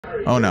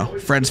Oh no,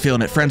 friend's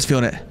feeling it. Friend's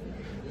feeling it.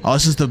 Oh,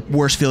 this is the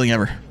worst feeling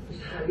ever.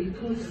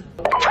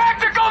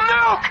 Tactical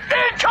nuke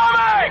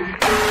incoming!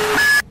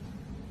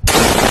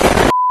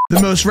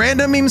 The most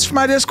random memes for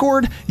my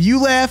Discord.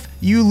 You laugh,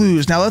 you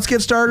lose. Now let's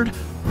get started.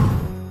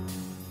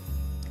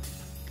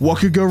 What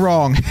could go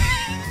wrong?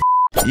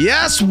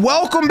 Yes,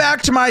 welcome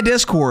back to my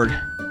Discord.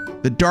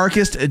 The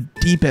darkest,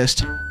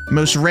 deepest,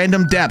 most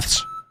random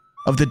depths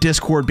of the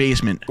Discord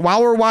basement.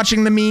 While we're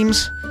watching the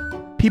memes,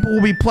 people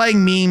will be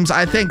playing memes.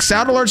 I think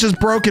Sound Alerts is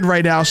broken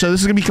right now, so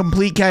this is gonna be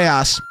complete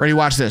chaos. Ready,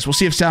 watch this. We'll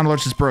see if Sound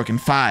Alerts is broken.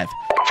 5.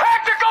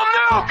 Tactical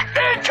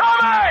nuke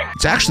incoming!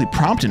 It's actually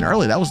prompting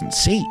early. That was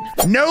insane.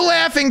 No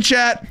laughing,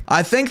 chat.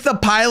 I think the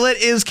pilot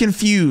is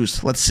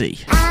confused. Let's see.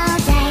 Is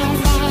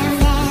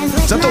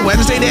that the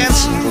Wednesday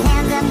dance?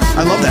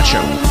 I love that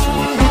show.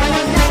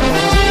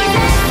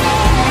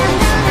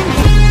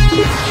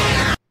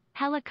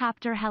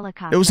 Helicopter.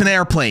 It was an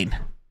airplane.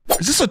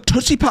 Is this a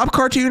Tootsie Pop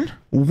cartoon?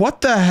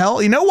 What the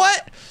hell? You know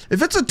what?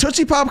 If it's a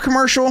Tootsie Pop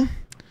commercial,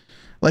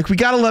 like, we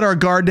gotta let our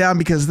guard down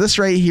because this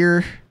right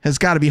here has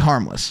got to be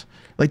harmless.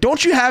 Like,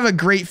 don't you have a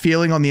great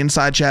feeling on the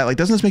inside, chat? Like,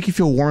 doesn't this make you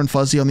feel warm and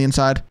fuzzy on the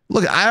inside?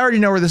 Look, I already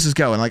know where this is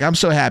going. Like, I'm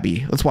so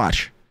happy. Let's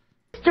watch.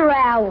 Mr.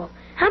 Owl,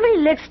 how many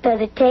licks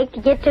does it take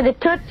to get to the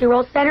Tootsie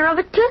Roll center of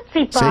a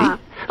Tootsie Pop?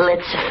 See?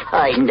 Let's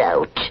find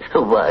out.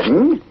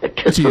 1,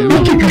 2.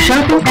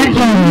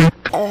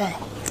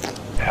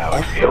 How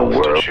it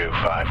feels to chew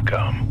 5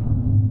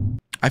 gum.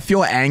 I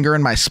feel anger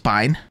in my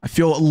spine. I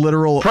feel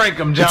literal. Prank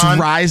 'em, It's John.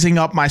 rising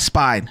up my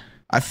spine.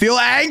 I feel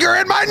anger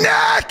in my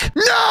neck.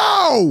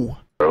 No!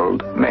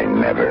 World may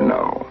never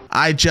know.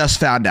 I just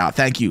found out.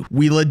 Thank you.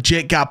 We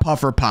legit got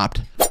puffer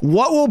popped.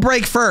 What will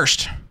break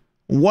first?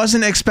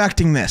 Wasn't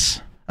expecting this.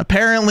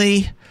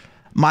 Apparently,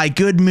 my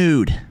good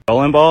mood.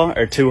 Bowling ball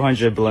or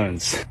 200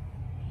 balloons?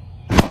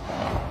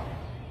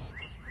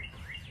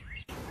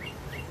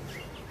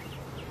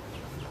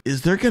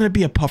 Is there gonna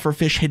be a puffer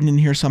fish hidden in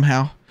here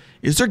somehow?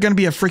 Is there gonna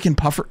be a freaking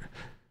puffer?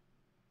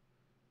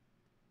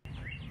 I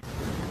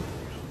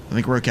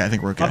think we're okay. I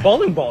think we're okay. My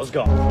bowling ball is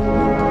gone.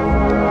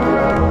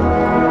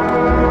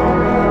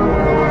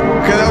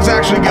 Okay, that was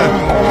actually good.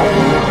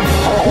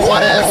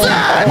 What is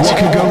that? What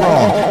could go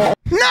wrong?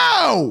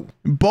 No!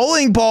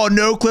 Bowling ball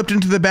no clipped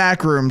into the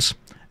back rooms.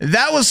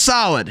 That was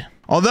solid.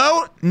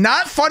 Although,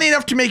 not funny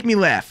enough to make me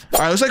laugh. All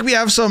right, looks like we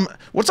have some...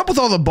 What's up with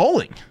all the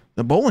bowling?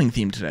 The bowling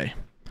theme today.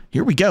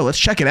 Here we go. Let's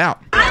check it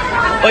out.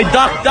 Wait,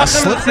 duck, A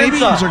slip, maybe?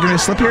 Is there gonna be a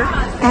slip here?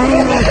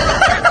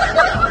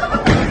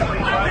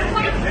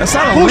 That's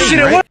not a lane,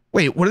 right?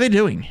 Wait, what are they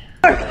doing?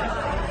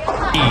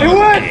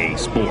 EA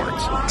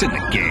Sports. It's in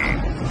the game.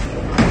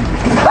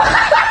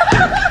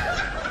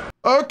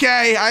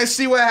 Okay, I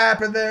see what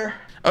happened there.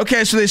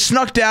 Okay, so they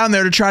snuck down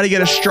there to try to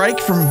get a strike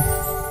from...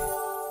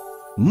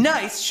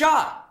 Nice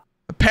shot.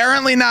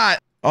 Apparently not.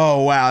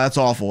 Oh, wow, that's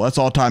awful. That's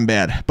all-time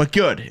bad. But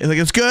good. Like,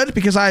 it's good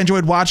because I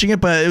enjoyed watching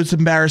it, but it was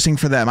embarrassing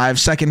for them. I have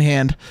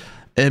secondhand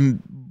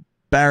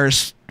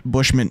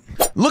embarrassment.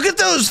 Look at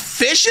those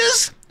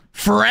fishes!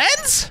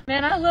 Friends?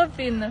 Man, I love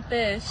feeding the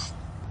fish.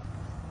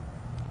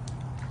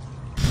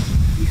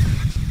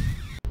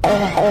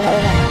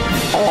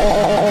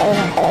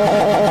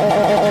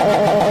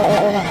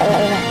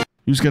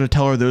 Who's gonna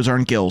tell her those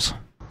aren't gills?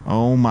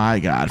 Oh my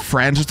God,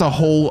 friends! That's a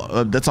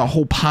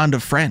whole pond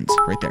of friends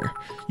right there.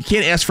 You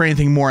can't ask for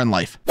anything more in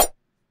life.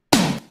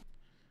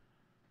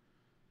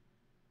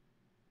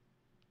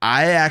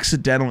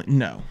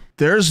 No.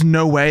 There's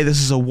no way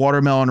this is a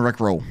watermelon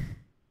Rickroll.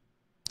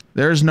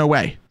 There's no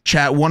way.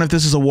 Chat, 1 if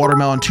this is a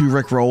watermelon, 2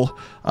 Rickroll,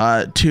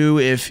 2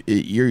 if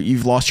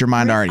you've lost your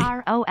mind already.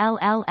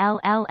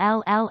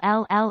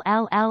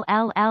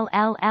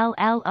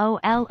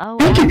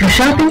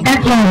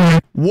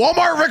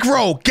 Walmart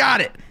Rickroll,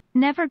 got it.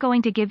 Never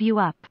going to give you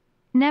up.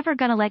 Never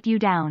gonna let you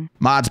down.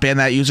 Mods, ban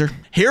that user.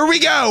 Here we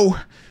go.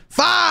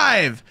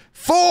 5,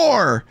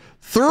 4,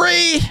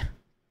 3,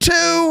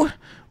 2,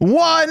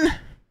 1.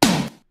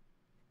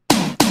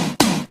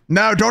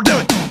 No, don't do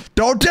it.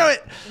 Don't do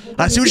it.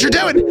 I see what you're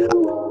doing.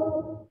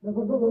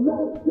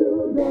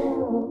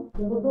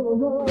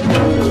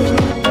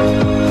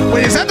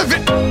 Wait, is that the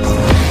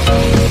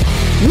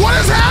What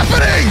is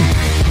happening?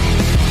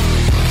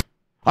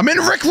 I'm in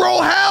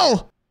Rickroll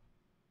hell.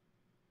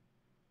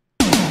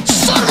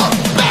 Son of a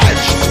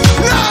bitch!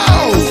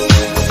 No!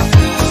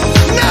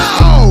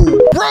 No!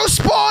 Bro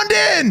spawned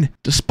in!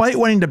 Despite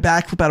wanting to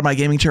backflip out of my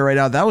gaming chair right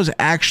now, that was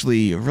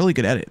actually a really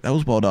good edit. That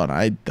was well done.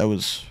 That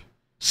was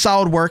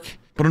solid work.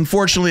 But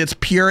unfortunately, it's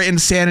pure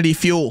insanity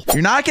fuel.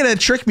 You're not gonna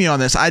trick me on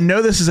this. I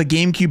know this is a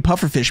GameCube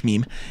pufferfish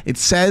meme. It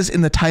says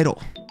in the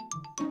title.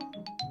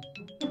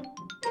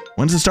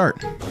 When does it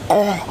start?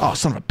 Oh,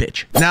 son of a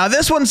bitch. Now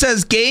this one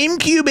says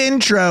GameCube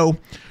intro.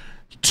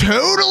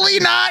 Totally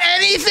not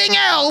anything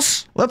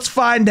else. Let's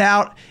find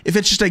out if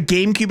it's just a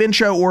GameCube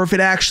intro or if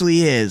it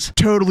actually is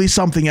totally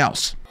something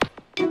else.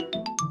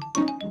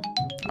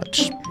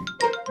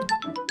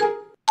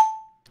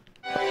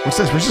 What's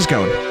this? Where's this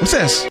going? What's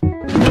this?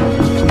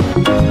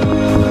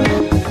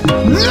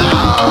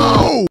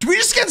 No! Did we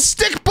just get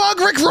stick bug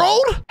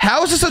Rickrolled?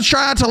 How is this a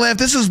try not to laugh?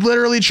 This is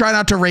literally try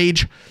not to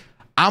rage.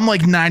 I'm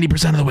like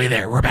 90% of the way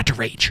there. We're about to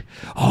rage.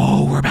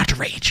 Oh, we're about to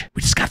rage.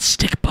 We just got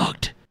stick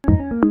bugged. I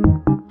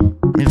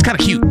mean, it's kind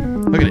of cute.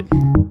 Look at it.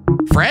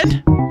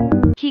 Friend?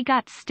 He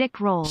got stick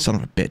rolled. Son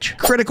of a bitch.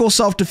 Critical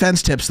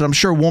self-defense tips that I'm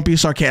sure won't be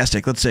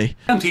sarcastic. Let's see.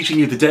 I'm teaching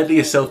you the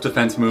deadliest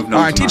self-defense move known All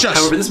right, to man. teach us.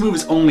 However, this move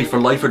is only for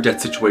life or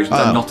death situations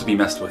and not to be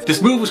messed with.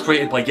 This move was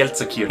created by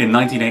Yeltsin in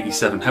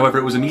 1987. However,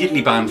 it was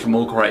immediately banned from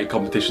all karate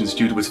competitions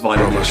due to its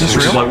violent nature.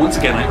 Which is why, once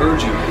again, I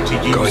urge you to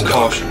use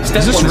caution.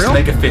 Step 1 is to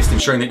make a fist,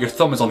 ensuring that your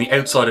thumb is on the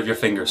outside of your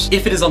fingers.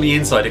 If it is on the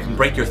inside, it can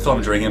break your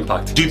thumb during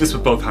impact. Do this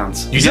with both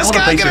hands. Is this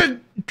guy gonna...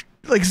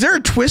 Like, is there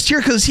a twist here?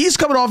 Because he's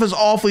coming off as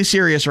awfully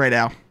serious right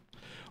now.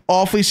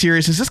 Awfully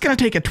serious. Is this going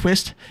to take a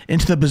twist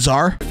into the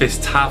bizarre?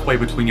 Fist halfway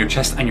between your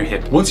chest and your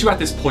hip. Once you're at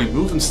this point,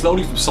 move them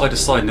slowly from side to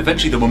side, and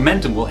eventually the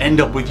momentum will end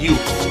up with you.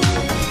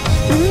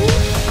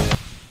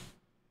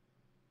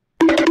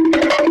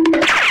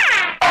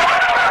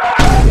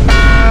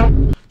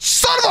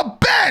 Son of a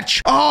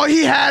bitch! Oh,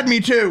 he had me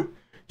too.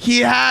 He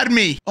had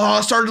me. Oh, I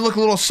started to look a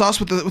little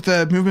sus with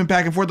the movement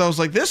back and forth. I was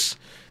like, this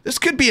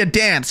could be a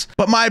dance.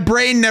 But my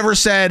brain never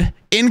said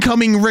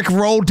incoming Rick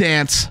Roll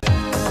dance.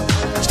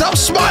 Stop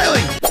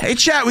smiling! Hey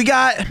chat, we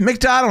got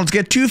McDonald's.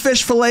 Get 2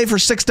 fish fillet for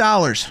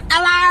 $6.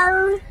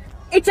 Hello,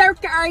 it's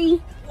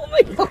okay. Oh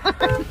my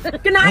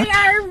god. Can I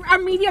have a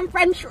medium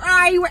french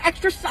fry with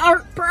extra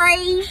salt,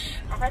 please?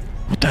 What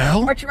the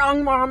hell? What's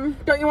wrong, Mom?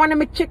 Don't you want a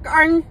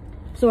McChicken?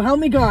 So help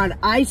me God,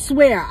 I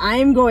swear I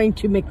am going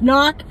to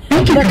McKnock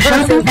the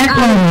curses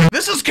out.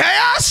 This is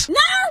chaos? No,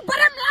 but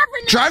I'm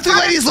loving it. Drive-thru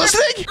ladies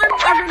listening? I'm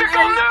loving it.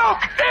 No,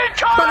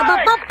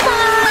 I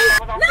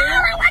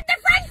want the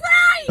french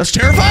fry. That's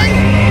terrifying.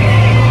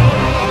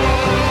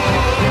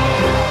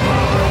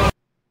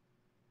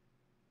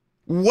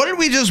 What did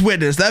we just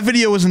witness? That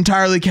video was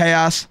entirely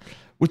chaos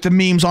with the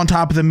memes on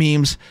top of the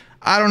memes.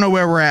 I don't know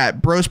where we're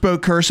at. Bro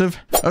spoke cursive.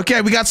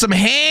 Okay, we got some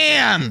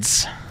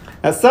hands.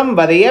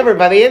 Somebody,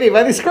 everybody,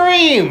 anybody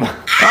scream!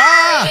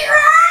 Ah!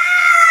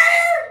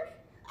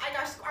 I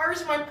got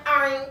scars in my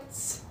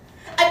pants.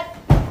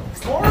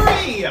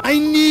 Sorry! I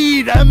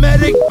need a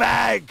medic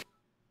bag!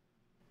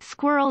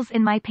 Squirrels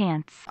in my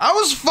pants. I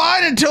was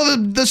fine until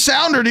the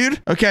sounder,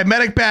 dude. Okay,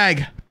 medic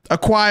bag.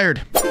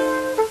 Acquired.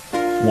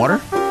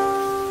 Water?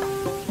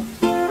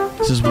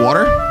 This is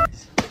water?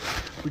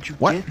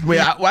 What? Wait,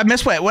 I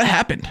missed what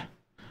happened?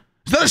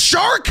 Is that a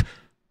shark?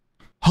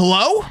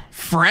 Hello?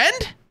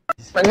 Friend?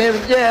 My name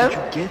is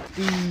Jeff. Get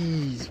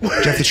these.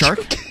 Jeff the shark?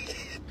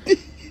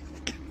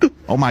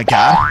 Oh my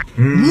god.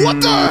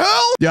 What the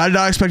hell? Yeah, I did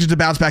not expect it to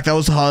bounce back. That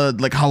was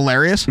like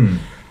hilarious. What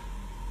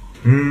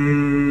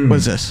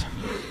is this?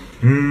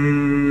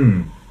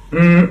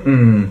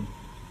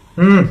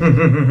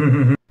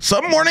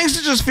 Some mornings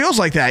it just feels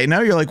like that, you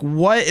know? You're like,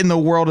 what in the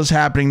world is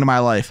happening to my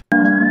life?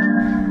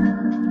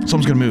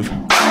 Someone's gonna move.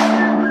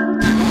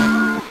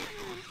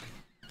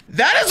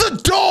 That is a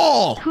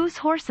doll! Whose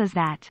horse is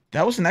that?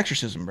 That was an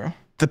exorcism, bro.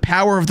 The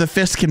power of the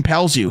fist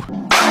compels you.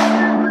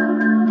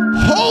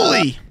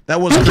 Holy! That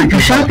was creepy.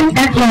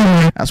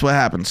 That's what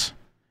happens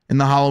in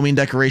the Halloween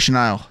decoration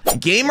aisle.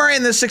 Gamer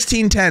in the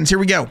 1610s. Here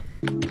we go.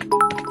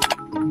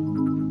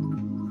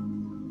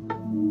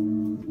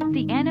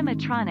 The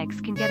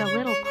animatronics can get a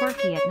little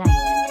quirky at night.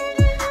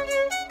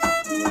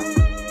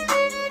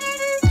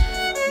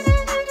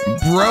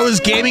 Bro is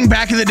gaming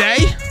back in the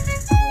day?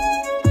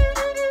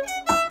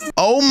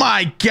 Oh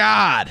my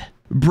god.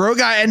 Bro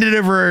got ended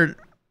over,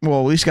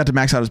 well, at least got to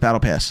max out his battle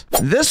pass.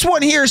 This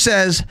one here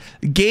says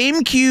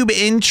GameCube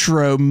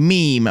intro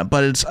meme,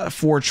 but it's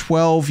for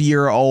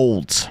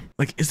 12-year-olds.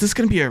 Like, is this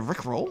gonna be a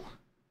Rick Roll?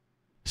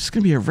 Is this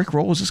gonna be a Rick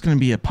Roll? Is this gonna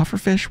be a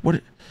pufferfish?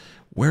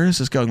 Where is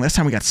this going? Last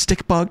time we got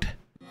stick bugged.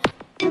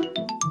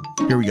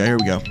 Here we go, here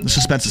we go. The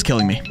suspense is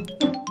killing me.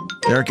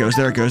 There it goes,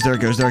 there it goes, there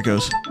it goes, there it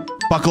goes.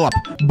 Buckle up,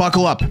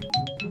 buckle up.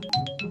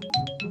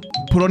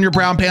 Put on your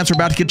brown pants, we're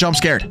about to get jump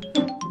scared.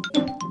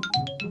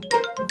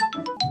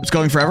 It's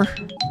going forever.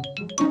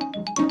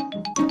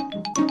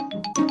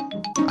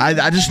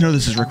 I just know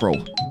this is Rick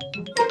Roll.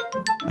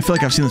 I feel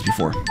like I've seen this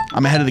before.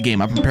 I'm ahead of the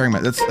game. I'm preparing my.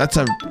 That's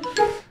a.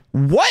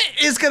 What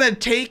is gonna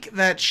take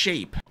that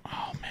shape?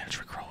 Oh man, it's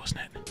Rick Roll, isn't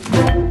it?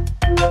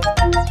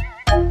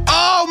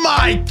 Oh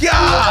my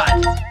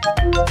god!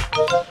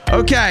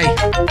 Okay.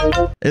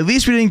 At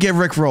least we didn't get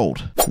Rick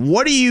rolled.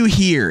 What do you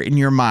hear in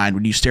your mind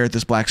when you stare at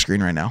this black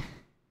screen right now?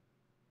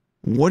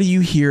 What do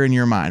you hear in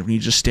your mind when you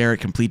just stare at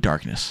complete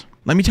darkness?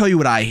 Let me tell you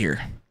what I hear.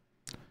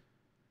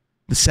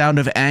 The sound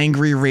of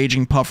angry,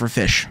 raging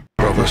pufferfish.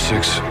 Bravo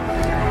 6.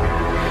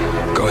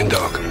 Going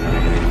dark.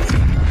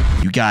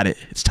 You got it.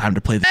 It's time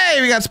to play.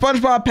 Hey, we got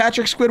SpongeBob,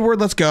 Patrick,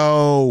 Squidward. Let's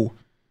go.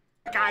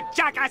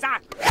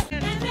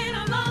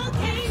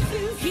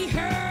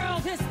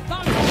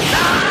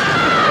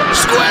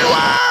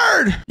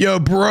 Squidward! Yo,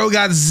 bro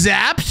got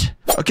zapped.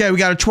 Okay, we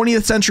got a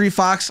 20th Century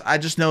Fox. I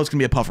just know it's gonna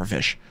be a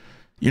pufferfish.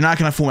 You're not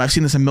gonna fool me. I've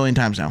seen this a million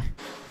times now.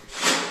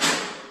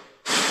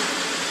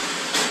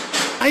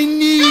 I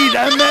need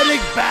a medic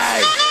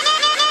bag.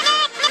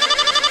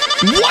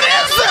 What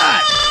is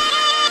that?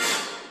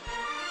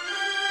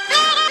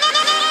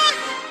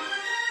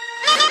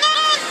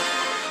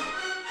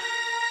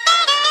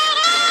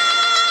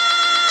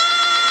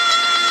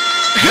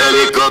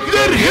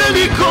 Helicopter,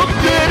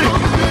 helicopter.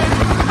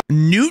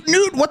 Newt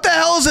Newt? What the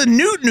hell is a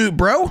Newt Newt,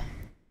 bro?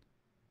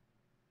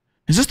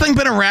 Has this thing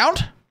been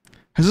around?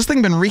 Has this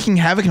thing been wreaking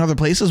havoc in other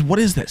places? What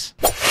is this?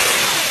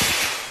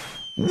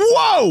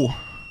 Whoa!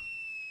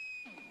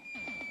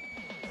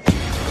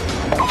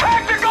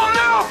 Tactical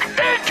nuke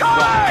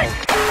incoming!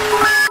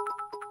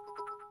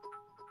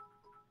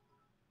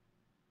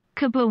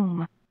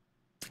 Kaboom.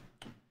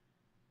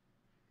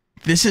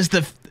 This is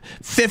the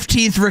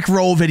 15th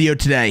Rickroll video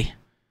today.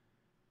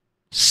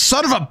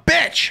 Son of a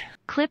bitch!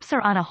 Clips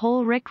are on a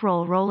whole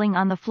Rickroll rolling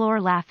on the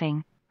floor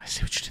laughing. I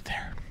see what you did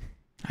there.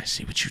 I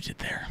see what you did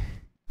there.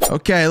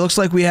 Okay, looks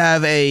like we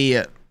have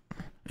a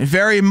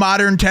very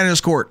modern tennis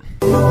court.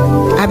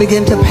 I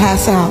began to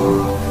pass out.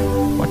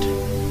 What?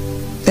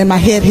 Then my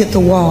head hit the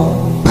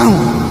wall.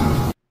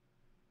 Boom.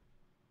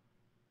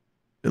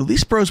 At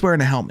least bro's wearing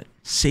a helmet.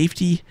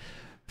 Safety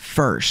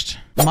first.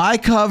 My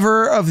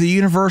cover of the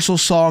Universal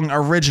song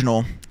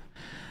Original.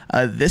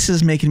 This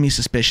is making me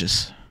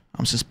suspicious.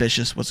 I'm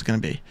suspicious. What's it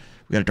going to be?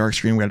 We got a dark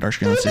screen. Let's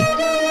see.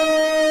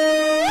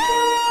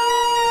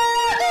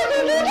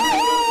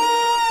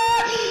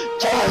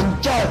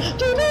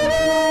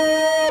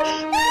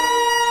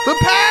 The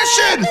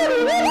passion!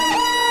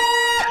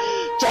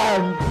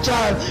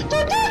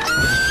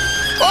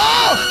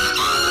 Oh!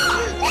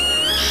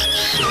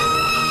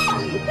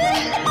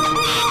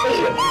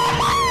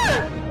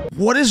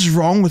 What is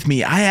wrong with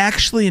me? I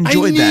actually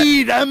enjoyed that. I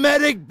need a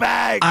medic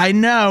bag. I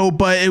know,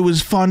 but it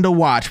was fun to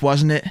watch,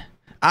 wasn't it?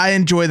 I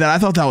enjoyed that. I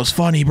thought that was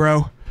funny,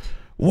 bro.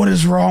 What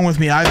is wrong with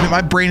me?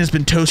 My brain has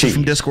been toasted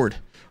from Discord.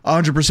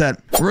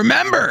 100%.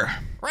 Remember,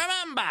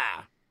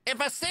 if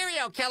a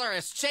serial killer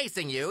is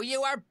chasing you,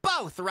 you are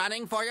both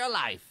running for your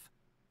life.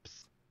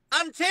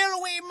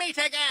 Until we meet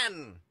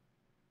again.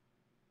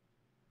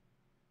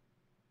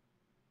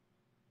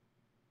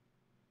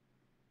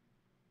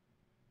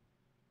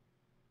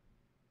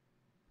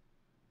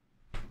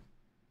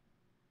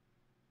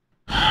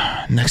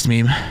 next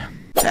meme.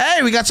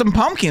 Hey, we got some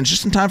pumpkins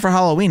just in time for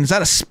Halloween. Is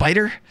that a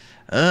spider?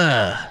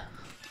 Ugh.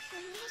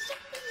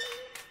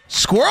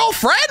 Squirrel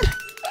friend?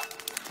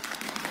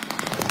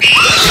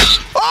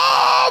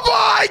 Oh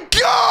my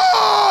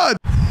God!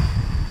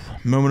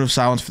 Moment of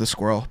silence for the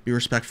squirrel. Be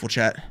respectful,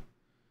 chat.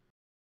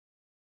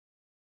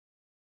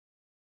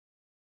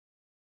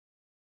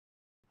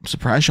 I'm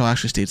surprised y'all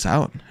actually stayed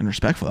silent and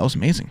respectful. That was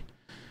amazing.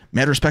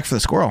 Mad respect for the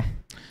squirrel.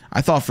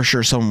 I thought for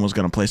sure someone was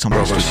going to play something.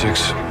 Bravo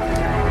 6.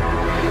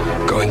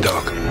 Going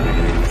dark.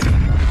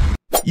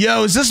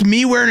 Yo, is this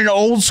me wearing an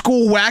old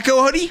school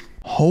wacko hoodie?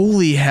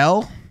 Holy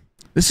hell.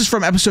 This is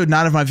from episode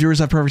 9 of My Viewers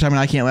Have Perfect Time and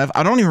I Can't Laugh.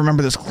 I don't even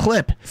remember this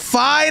clip.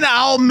 Fine,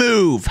 I'll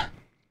move.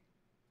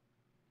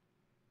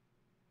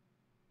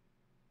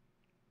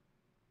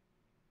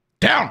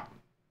 Down.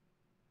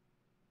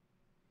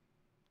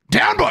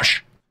 Down,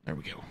 Bush. There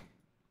we go.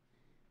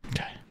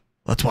 Okay,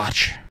 let's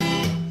watch.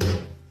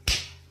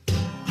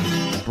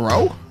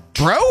 Bro?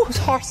 Bro? Whose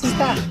horse is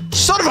that?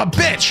 Son of a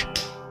bitch!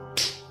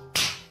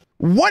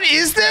 What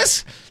is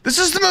this? This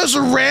is the most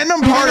random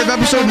part of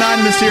episode 9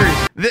 in the series.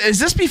 Is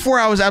this before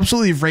I was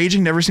absolutely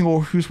raging to every single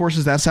whose horse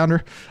is that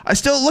sounder? I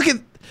still look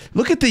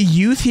at the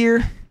youth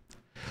here.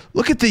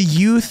 Look at the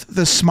youth,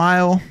 the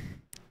smile,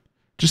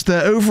 just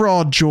the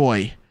overall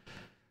joy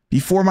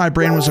before my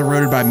brain was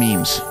eroded by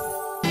memes.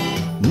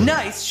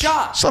 Nice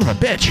shot. Son of a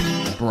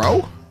bitch,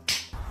 bro.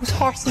 Whose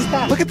horse is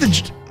that? Look at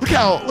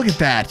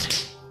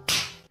that.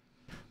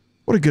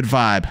 What a good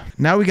vibe.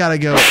 Now we gotta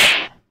go.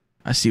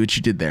 I see what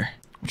you did there.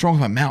 What's wrong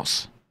with my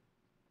mouse?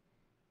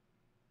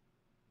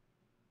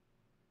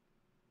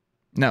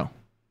 No.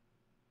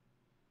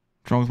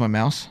 What's wrong with my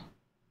mouse?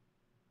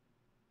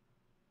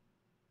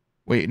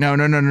 Wait, no.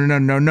 No!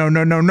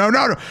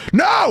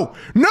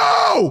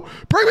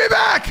 Bring me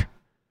back!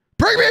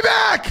 Bring me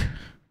back!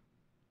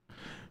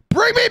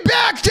 Bring me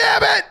back,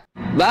 damn it!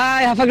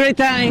 Bye, have a great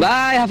time.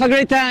 Bye, have a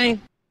great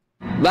time.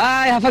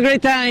 Bye, have a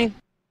great time.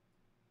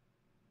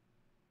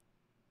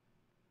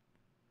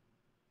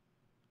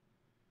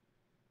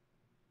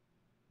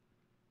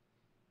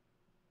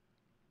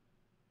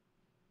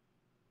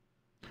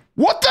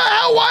 What the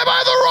hell? Why am I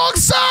on the wrong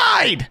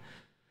side?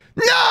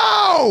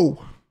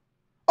 No!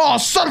 Oh,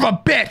 son of a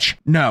bitch!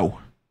 No.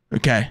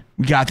 Okay,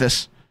 we got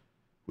this.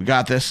 We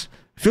got this.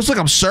 It feels like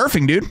I'm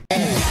surfing, dude.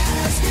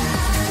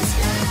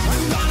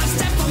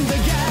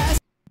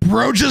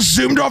 Bro just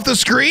zoomed off the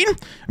screen?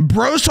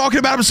 Bro's talking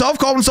about himself,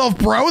 called himself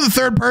bro, the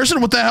third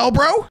person. What the hell,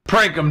 bro?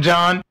 Prank him,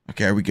 John.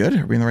 Okay, are we good?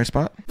 Are we in the right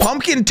spot?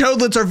 Pumpkin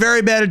toadlets are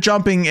very bad at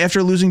jumping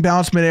after losing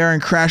balance midair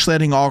and crash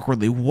landing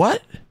awkwardly.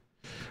 What?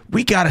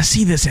 We gotta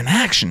see this in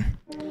action.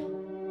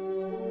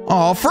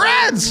 Oh,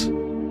 friends!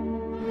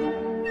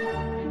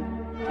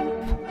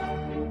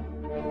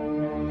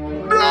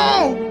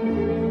 No!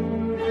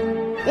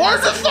 Why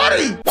is it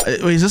funny?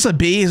 Wait, is this a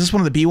B? Is this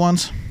one of the B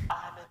ones?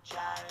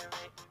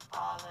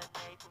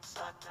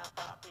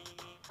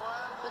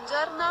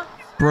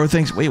 Bro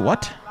thinks, wait,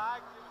 what?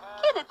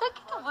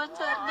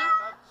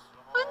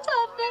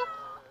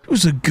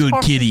 Who's a good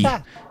kitty?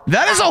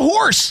 That is a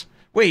horse!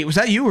 Wait, was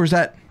that you or was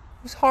that?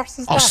 Whose horse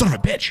is Oh, that? son of a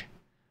bitch.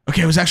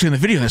 Okay, it was actually in the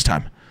video this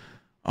time.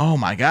 Oh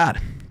my god.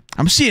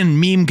 I'm seeing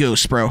meme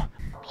ghosts, bro. Peter,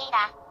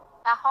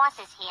 the horse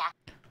is here.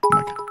 Oh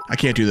my god. I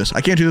can't do this. I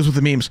can't do this with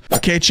the memes.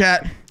 Okay,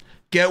 chat.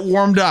 Get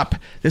warmed up.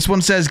 This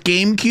one says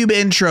GameCube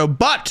intro,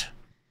 but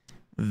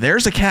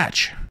there's a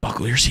catch.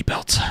 Buckle your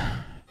seatbelts.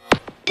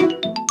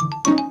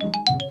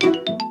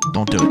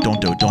 Don't do it. Don't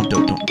do it. Don't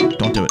do it.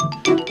 Don't do it.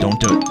 Don't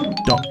do it.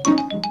 Don't.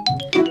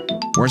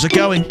 Where's it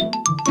going?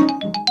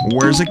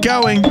 Where's it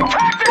going?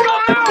 Tactical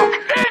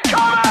nuke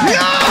incoming!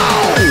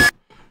 No!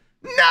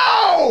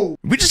 No!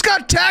 We just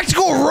got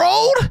tactical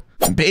rolled?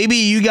 Baby,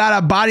 you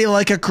got a body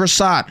like a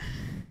croissant.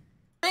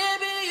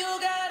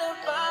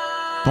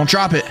 Don't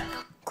drop it.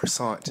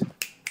 Croissant.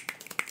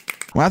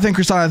 When I think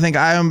croissant,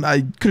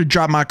 I could have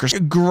dropped my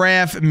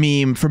graph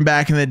meme from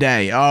back in the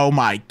day. Oh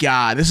my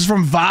god. This is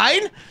from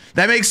Vine?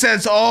 That makes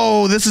sense.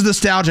 Oh, this is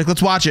nostalgic.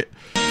 Let's watch it.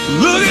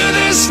 Look at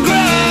this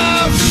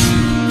graph!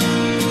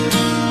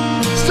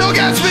 Still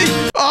gets me.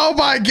 Oh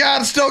my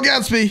god, still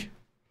gets me.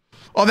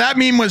 Oh, that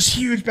meme was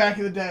huge back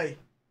in the day.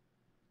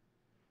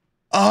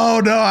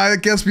 Oh no,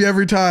 it gets me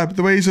every time.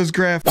 The way he says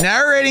graph.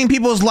 Narrating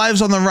people's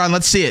lives on the run.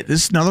 Let's see it.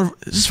 Is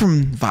this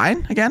from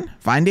Vine again?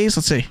 Vine days?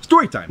 Let's see.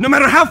 Story time. No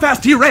matter how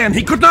fast he ran,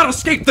 he could not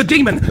escape the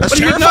demon. That's but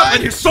he would not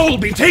let his soul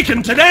be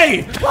taken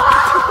today.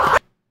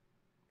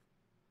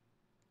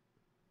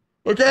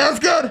 Okay, that's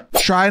good.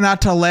 Try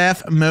not to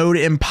laugh mode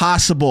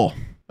impossible.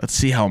 Let's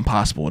see how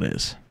impossible it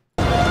is.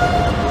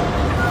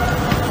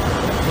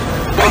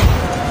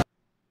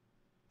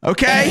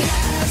 Okay.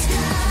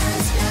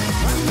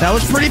 That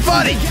was pretty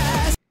funny.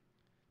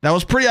 That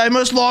was pretty, I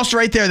almost lost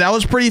right there. That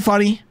was pretty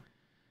funny.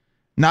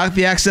 Not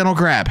the accidental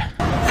grab.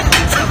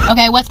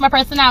 Okay, what's my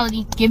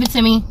personality? Give it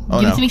to me.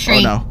 Give it to me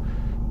straight. Oh no.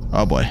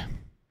 Oh boy.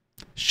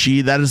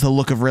 That is the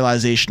look of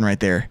realization right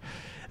there.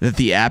 That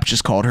the app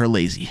just called her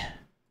lazy.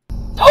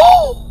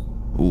 Oh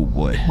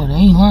boy. What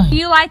ain't lying? Do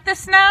you like the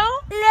snow?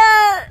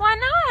 No. Why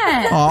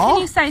not? Aw.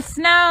 Can you say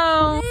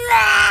snow?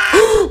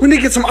 No. We need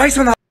to get some ice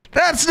on that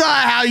That's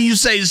not how you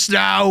say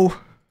snow.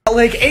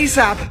 lake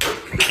ASAP.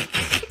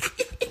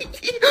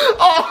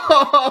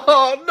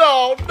 Oh,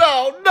 no,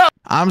 no, no.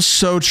 I'm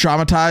so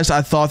traumatized.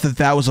 I thought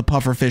that was a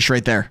puffer fish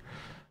right there.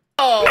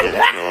 Oh,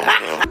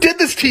 who did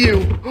this to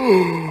you?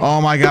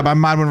 Oh my god, my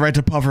mind went right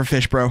to puffer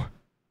fish, bro.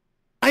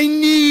 I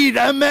need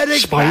a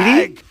medic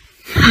Spidey?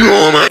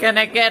 bag.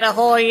 Gonna get a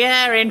whole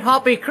year in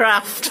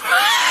hobbycraft.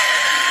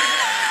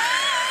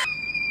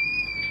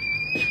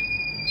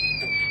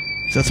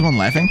 Is that someone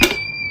laughing?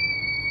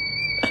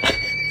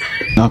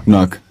 Knock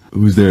knock.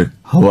 Who's there?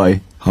 Hawaii.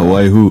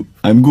 Hawaii who?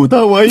 I'm good.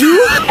 How are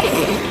you?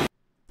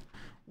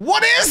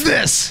 What is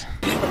this?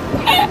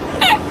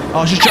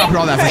 Oh, she's dropping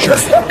all that for sure.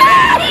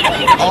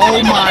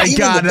 Oh my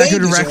god, that go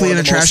directly in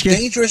a trash can?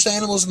 Dangerous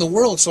animals in the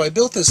world, so I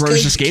built this Bro,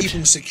 cage just to keep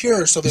them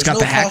secure so there's He's got no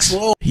the hacks.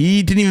 possible...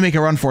 He didn't even make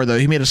a run for it though.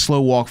 He made a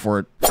slow walk for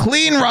it.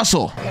 Clean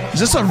Russell. Is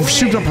this a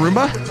souped up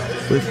Roomba?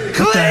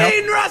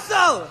 Clean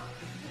Russell!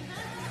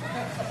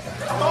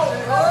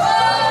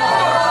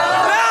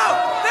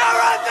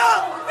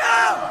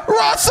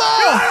 Russell!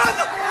 Oh!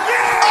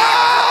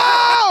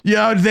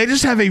 Yo, do they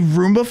just have a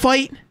Roomba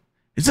fight?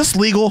 Is this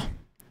legal?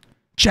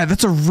 Chad,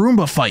 that's a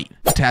Roomba fight.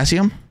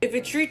 Potassium? If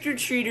a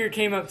trick-or-treater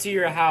came up to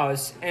your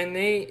house and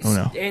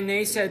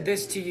they said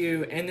this to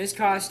you in this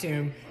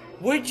costume,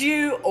 would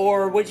you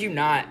or would you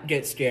not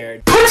get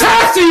scared?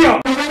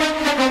 Potassium!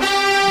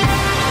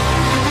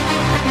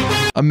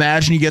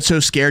 Imagine you get so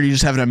scared you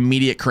just have an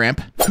immediate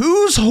cramp.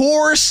 Whose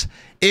horse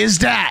is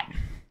that?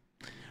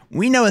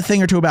 We know a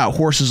thing or two about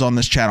horses on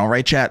this channel,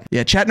 right, chat?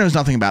 Yeah, chat knows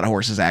nothing about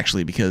horses,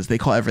 actually, because they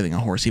call everything a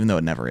horse, even though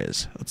it never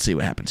is. Let's see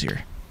what happens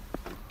here.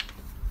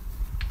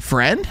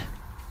 Friend?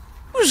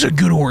 Who's a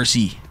good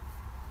horsey?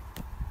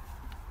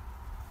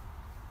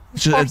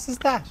 Whose horse is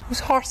that?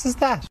 Whose horse is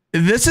that?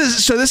 This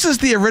is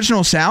the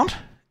original sound?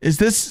 Is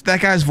this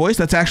that guy's voice?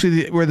 That's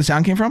actually where the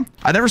sound came from?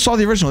 I never saw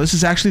the original. This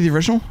is actually the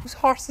original? Whose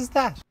horse is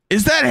that?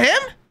 Is that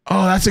him?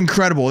 Oh, that's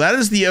incredible. That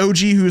is the OG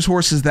Whose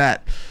Horse Is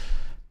That?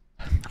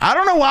 I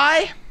don't know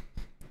why.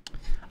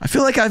 I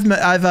feel like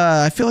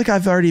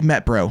I've already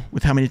met bro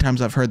with how many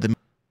times I've heard them.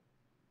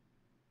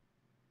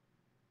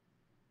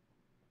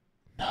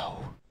 No.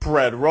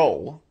 Bread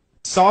roll.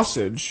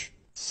 Sausage.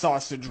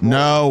 Sausage roll.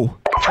 No.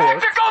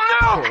 Tactical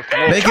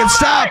nuke! Make it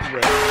stop!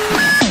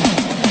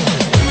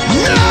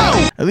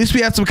 No! At least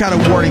we had some kind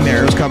of warning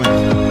there. It was coming.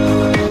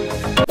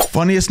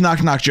 Funniest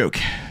knock knock joke.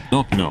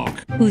 Knock knock.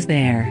 Who's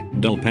there?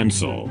 Del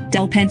Pencil.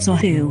 Del Pencil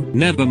who?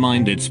 Never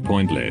mind, it's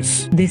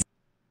pointless. This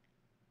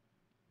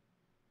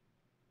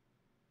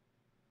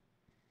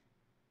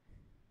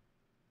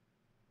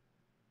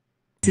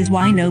is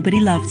why nobody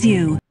loves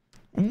you.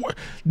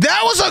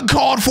 That was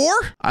uncalled for.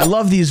 I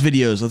love these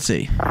videos. Let's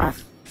see.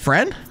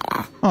 Friend?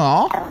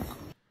 Aw.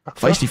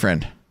 Feisty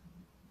friend.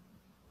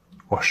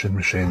 Washing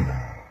machine.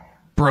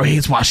 Bro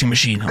hates washing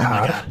machine. Oh my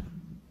god.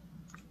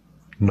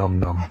 Num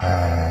num.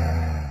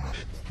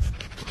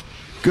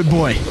 Good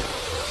boy.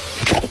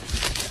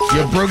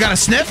 Yo, bro got a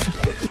sniff?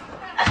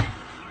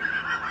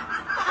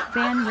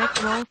 Ban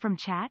Rick Roll from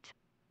chat.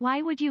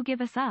 Why would you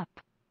give us up?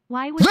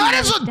 Why would That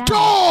you is a down?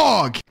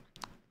 dog!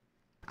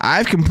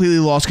 I've completely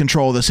lost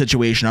control of the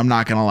situation. I'm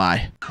not gonna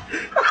lie.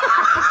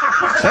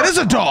 That is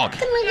a dog.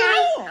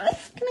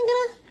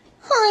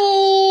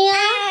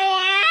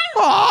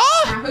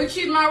 Aww. Who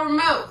chewed my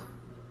remote?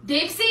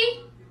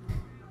 Dixie?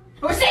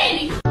 Or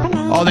Sandy?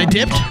 Oh, they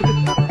dipped?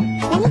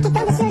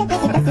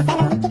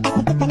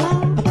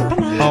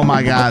 Oh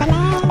my god.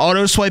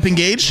 Auto swipe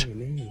engaged?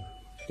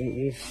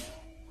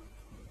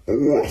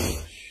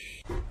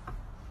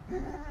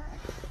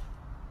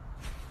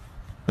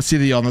 Let's see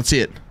the yawn. Let's see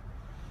it.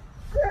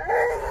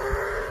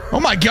 Oh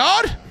my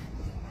god!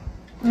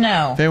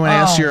 No. If anyone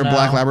asks you, you're a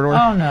black Labrador?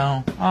 Oh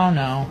no. Oh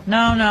no.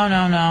 No, no,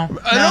 no, no.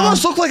 It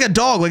almost looked like a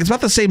dog. Like it's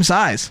about the same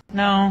size.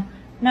 No.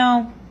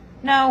 No.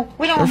 No.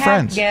 We don't They're have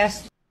friends.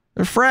 guests.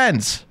 They're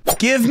friends.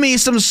 Give me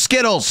some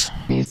Skittles.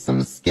 Me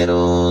some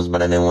Skittles,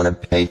 but I didn't want to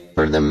pay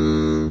for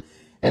them.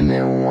 And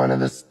then one of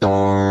the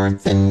store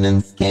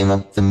attendants came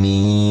up to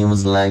me and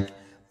was like,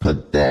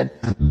 put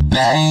that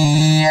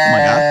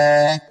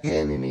back.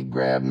 And then he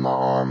grabbed my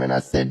arm and I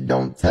said,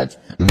 don't touch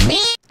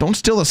me. Don't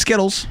steal the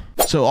Skittles.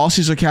 So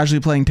Aussies are casually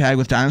playing tag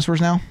with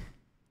dinosaurs now?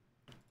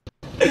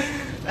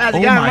 Oh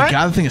my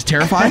god, the thing is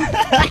terrifying.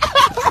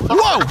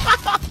 Whoa!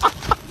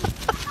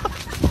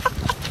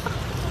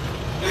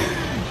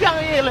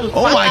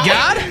 Oh my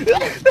god!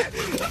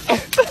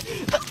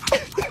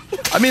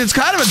 I mean, it's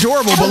kind of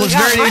adorable, but looks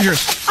very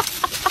dangerous.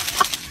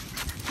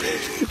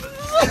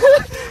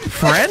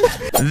 Friend?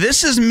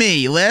 This is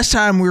me. Last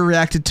time we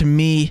reacted to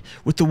me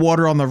with the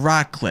water on the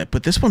rock clip,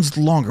 but this one's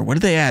longer. What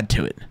did they add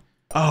to it?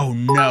 Oh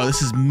no,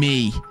 this is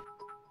me.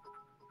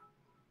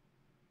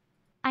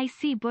 I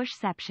see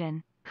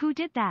Bushception. Who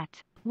did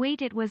that?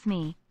 Wait, it was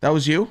me. That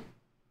was you?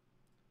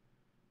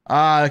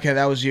 Ah, okay,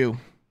 that was you.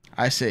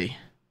 I see.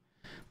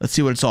 Let's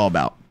see what it's all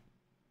about.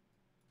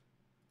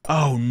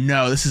 Oh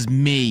no, this is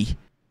me.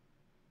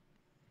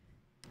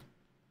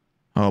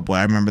 Oh boy,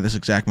 I remember this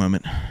exact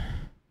moment.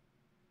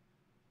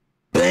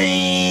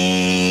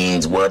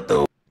 Beans, what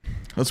the?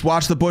 Let's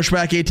watch the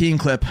Bushwhack 18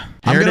 clip.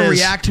 I'm gonna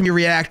react to me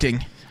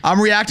reacting. I'm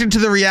reacting to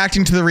the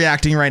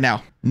reacting right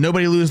now.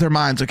 Nobody lose their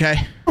minds,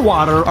 okay?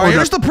 Water. All right,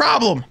 here's the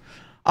problem.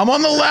 I'm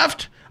on the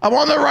left. I'm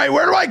on the right.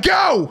 Where do I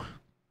go?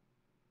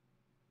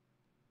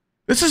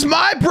 This is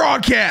my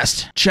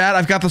broadcast. Chat,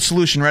 I've got the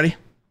solution. Ready?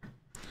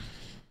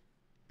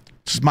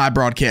 This is my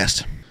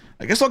broadcast.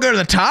 I guess I'll go to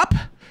the top.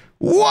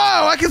 Whoa,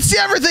 I can see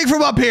everything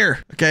from up here.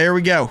 Okay, here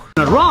we go.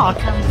 A rock,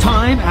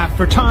 time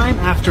after time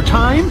after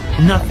time,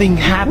 nothing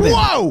happens.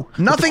 Whoa,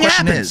 nothing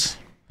happens.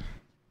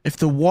 If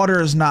the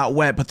water is not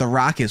wet, but the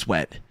rock is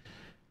wet,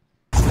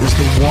 is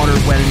the water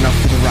wet enough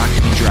for the rock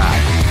to be dry?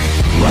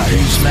 What do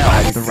you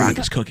smell? The rock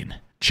is cooking.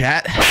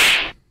 Chat,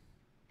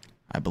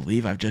 I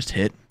believe I've just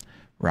hit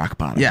rock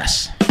bottom.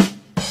 Yes.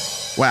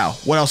 Wow,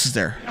 what else is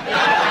there?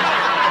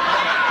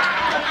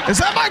 Is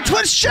that my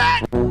Twitch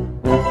chat?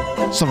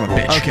 Son of a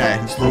bitch. Okay,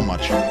 it's a little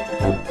much.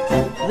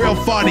 Real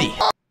funny.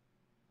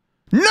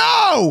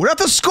 No! Not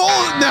the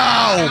skull!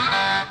 No!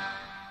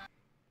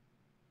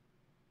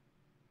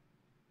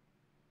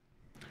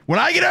 When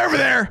I get over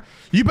there,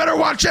 you better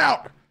watch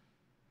out.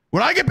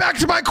 When I get back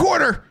to my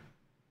corner,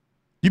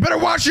 you better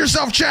watch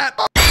yourself, chat.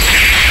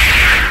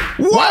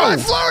 Why am I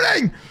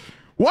floating?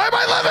 Why am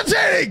I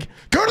levitating?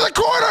 Go to the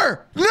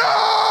corner! No!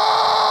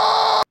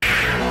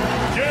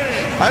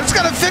 I just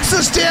gotta fix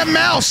this damn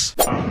mouse.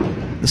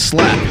 The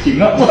slap.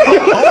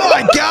 Oh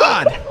my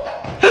god!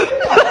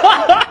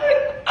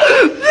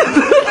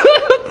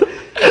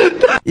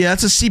 Yeah,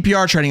 that's a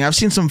CPR training. I've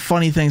seen some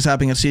funny things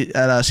happening at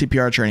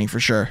CPR training for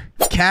sure.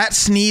 Cat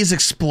sneeze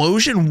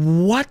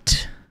explosion?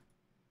 What?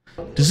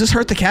 Does this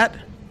hurt the cat?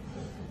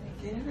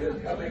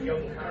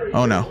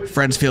 Oh no.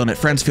 Friend's feeling it.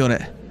 Friend's feeling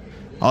it.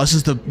 Oh, this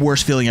is the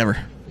worst feeling ever.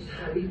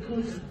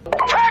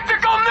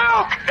 Tactical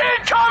nuke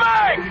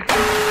incoming!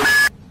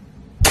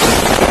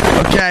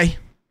 Okay.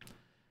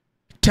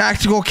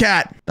 Tactical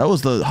cat. That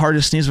was the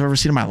hardest sneeze I've ever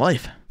seen in my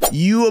life.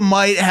 You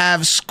might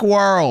have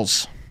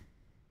squirrels.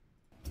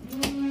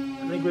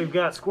 I think we've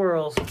got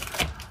squirrels.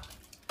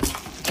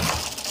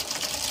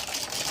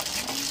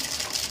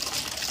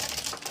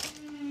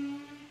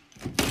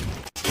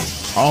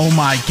 Oh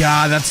my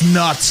god, that's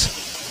nuts.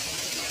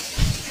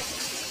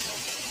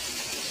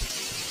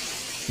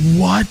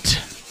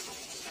 What?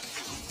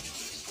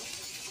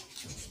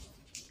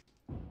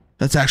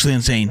 That's actually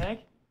insane.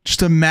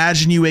 Just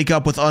imagine you wake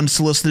up with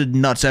unsolicited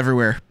nuts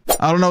everywhere.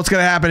 I don't know what's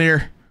gonna happen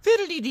here.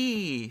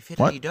 Fiddly-dee,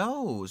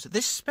 fiddly-does.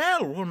 This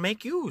spell will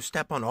make you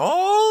step on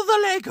all the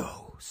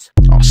Legos.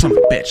 Oh, son of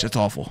a bitch, that's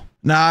awful.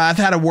 Nah, I've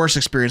had a worse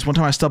experience. One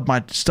time I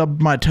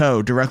stubbed my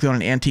toe directly on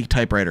an antique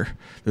typewriter.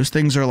 Those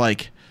things are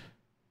like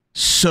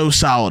so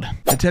solid.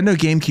 Nintendo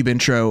GameCube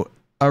intro,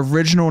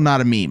 original, not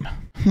a meme.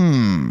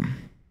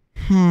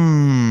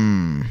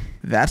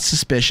 That's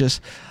suspicious.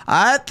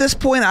 At this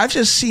point, I've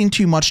just seen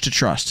too much to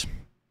trust.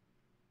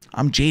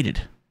 I'm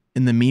jaded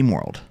in the meme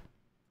world.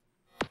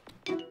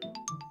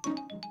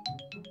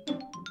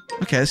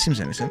 Okay, this seems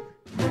innocent.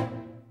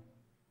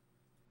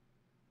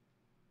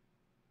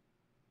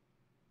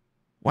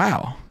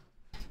 Wow.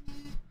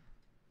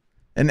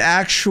 An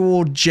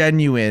actual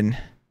genuine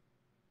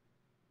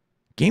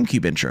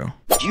GameCube intro.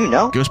 Do you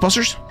know?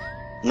 Ghostbusters?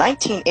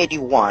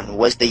 1981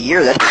 was the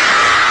year that...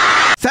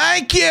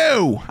 Thank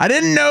you! I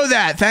didn't know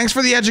that. Thanks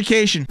for the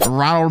education.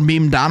 Ronald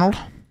Beam Donald.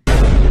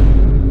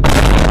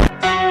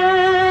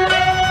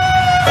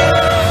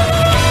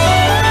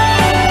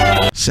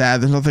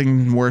 Sad. There's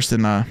nothing worse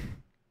than the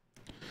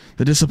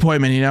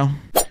disappointment, you know?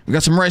 We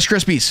got some Rice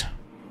Krispies.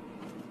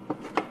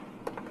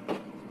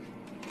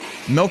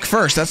 Milk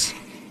first. That's...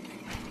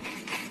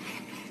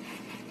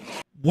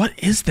 What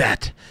is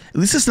that? At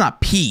least it's not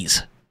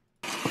peas.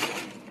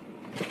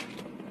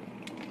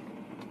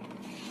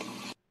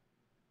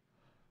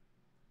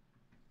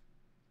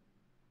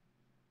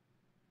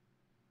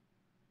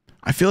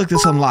 I feel like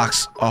this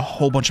unlocks a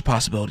whole bunch of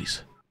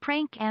possibilities.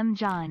 Prank M.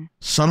 John.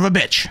 Son of a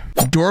bitch.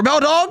 Doorbell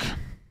dog?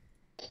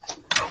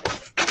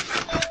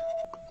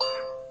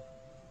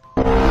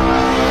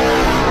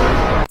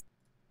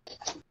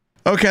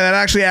 Okay, that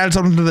actually added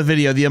something to the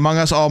video. The Among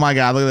Us. Oh my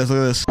god, look at this, look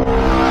at this.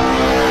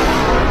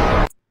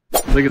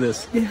 Look at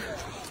this. Yeah.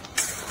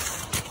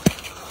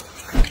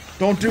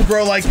 Don't do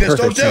bro like this.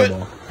 Perfect Don't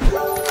do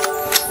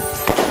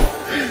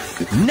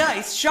it.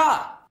 Nice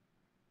shot.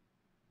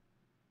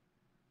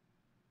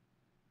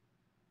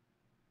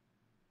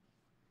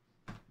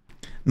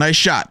 Nice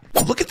shot.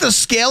 Look at the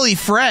scaly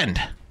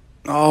friend.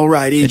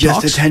 Alrighty,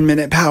 just talks? a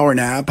 10-minute power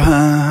nap,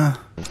 huh?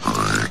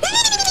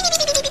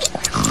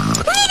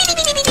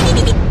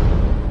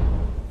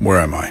 Where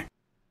am I?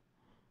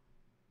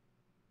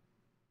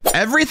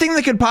 Everything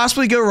that could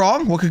possibly go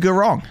wrong? What could go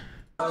wrong?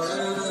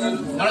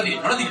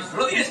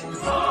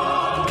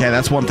 Okay,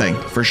 that's one thing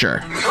for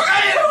sure.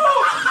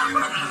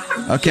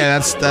 Okay,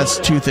 that's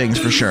two things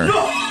for sure.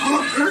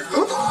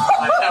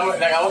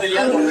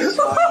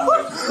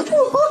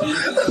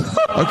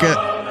 Okay.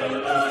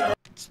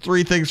 It's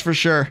three things for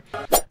sure.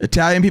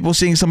 Italian people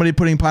seeing somebody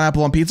putting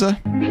pineapple on pizza?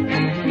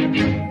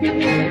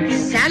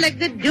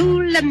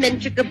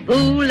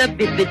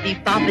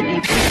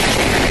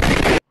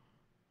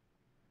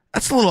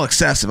 That's a little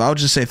excessive. I would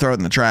just say throw it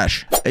in the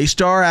trash. A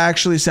star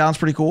actually sounds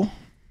pretty cool.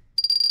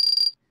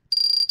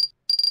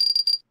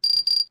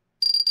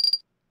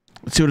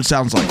 Let's see what it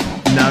sounds like.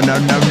 No.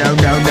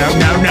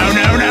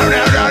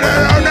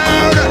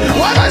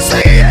 Why am I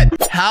singing it?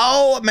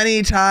 How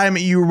many times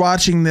are you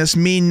watching this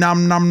me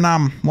nom nom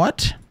nom?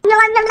 What?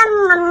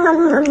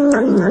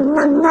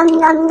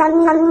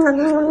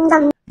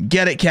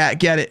 Get it, cat,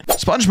 get it.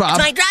 SpongeBob. It's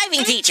my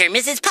driving teacher,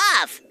 Mrs.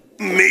 Puff.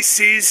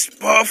 Mrs.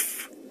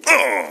 Puff?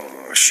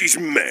 Oh, she's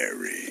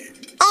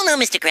married. Oh no,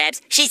 Mr.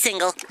 Krabs, she's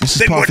single.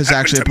 Mrs. Puff is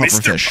actually a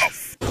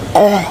pufferfish.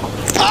 Oh,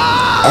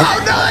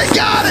 no, I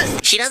got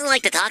it! She doesn't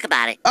like to talk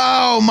about it.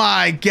 Oh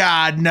my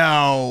god,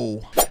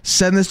 no.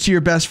 Send this to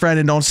your best friend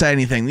and don't say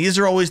anything. These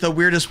are always the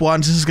weirdest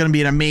ones. This is going to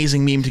be an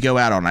amazing meme to go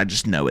out on. I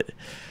just know it.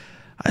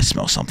 I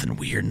smell something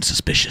weird and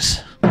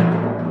suspicious.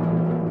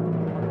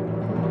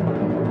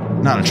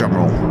 Not a drum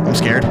roll. I'm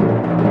scared.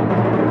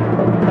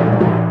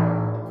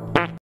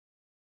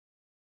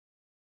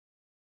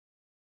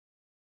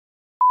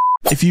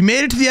 If you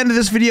made it to the end of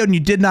this video and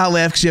you did not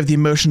laugh because you have the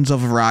emotions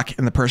of a rock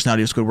and the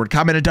personality of Squidward,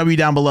 comment a W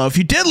down below. If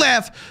you did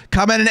laugh,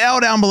 comment an L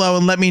down below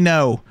and let me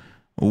know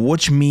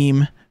which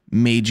meme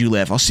made you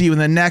laugh. I'll see you in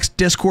the next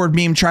Discord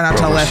meme Try Not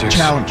to Laugh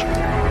challenge.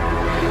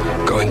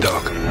 Going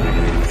dark.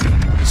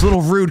 It's a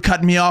little rude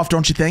cutting me off,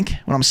 don't you think,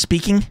 when I'm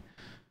speaking?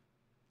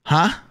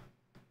 Huh?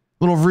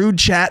 Little rude,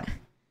 chat.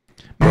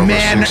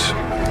 Man.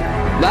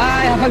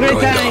 Bye, have a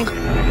great time.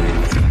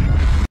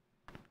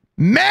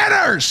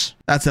 Manners!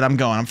 That's it, I'm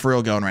going. I'm for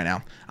real going right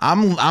now.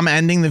 I'm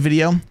ending the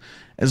video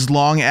as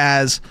long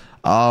as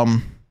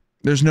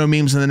there's no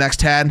memes in the next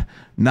 10,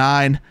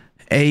 9,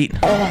 8,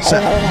 7.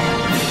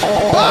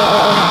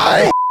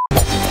 Bye!